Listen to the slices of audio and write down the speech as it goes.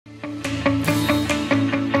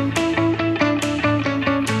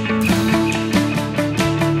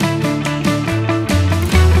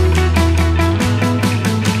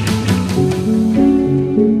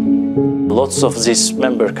lots of these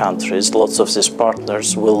member countries, lots of these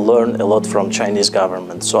partners will learn a lot from Chinese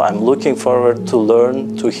government. So I'm looking forward to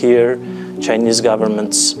learn, to hear Chinese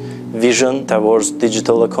government's vision towards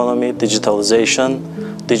digital economy, digitalization,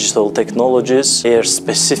 digital technologies, their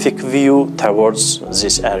specific view towards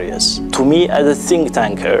these areas. To me, as a think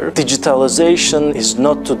tanker, digitalization is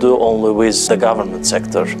not to do only with the government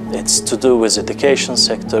sector. It's to do with education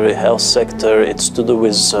sector, health sector, it's to do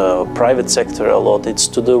with private sector a lot, it's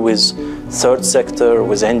to do with third sector,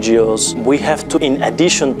 with NGOs. We have to, in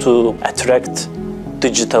addition to attract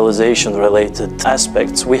digitalization-related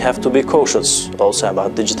aspects, we have to be cautious also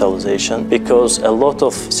about digitalization because a lot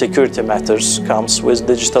of security matters comes with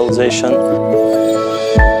digitalization.